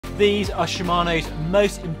These are Shimano's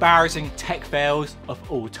most embarrassing tech fails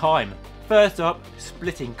of all time. First up,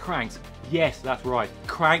 splitting cranks. Yes, that's right,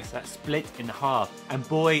 cranks that split in half. And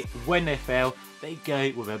boy, when they fail, they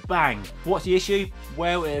go with a bang. What's the issue?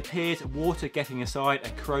 Well, it appears water getting inside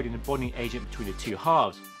and corroding the bonding agent between the two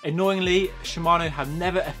halves. Annoyingly, Shimano have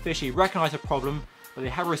never officially recognised the problem, but they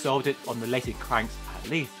have resolved it on the latest cranks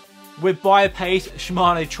at least. With Biopace,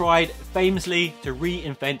 Shimano tried famously to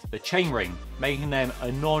reinvent the chainring, making them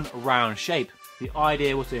a non-round shape. The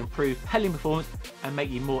idea was to improve pedaling performance and make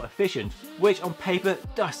you more efficient, which on paper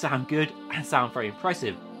does sound good and sound very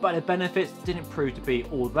impressive, but the benefits didn't prove to be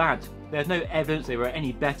all that. There's no evidence they were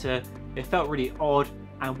any better, it felt really odd,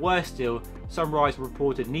 and worse still, some riders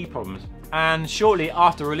reported knee problems. And shortly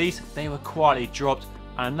after release, they were quietly dropped,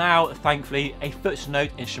 and now, thankfully, a footnote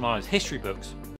in Shimano's history books.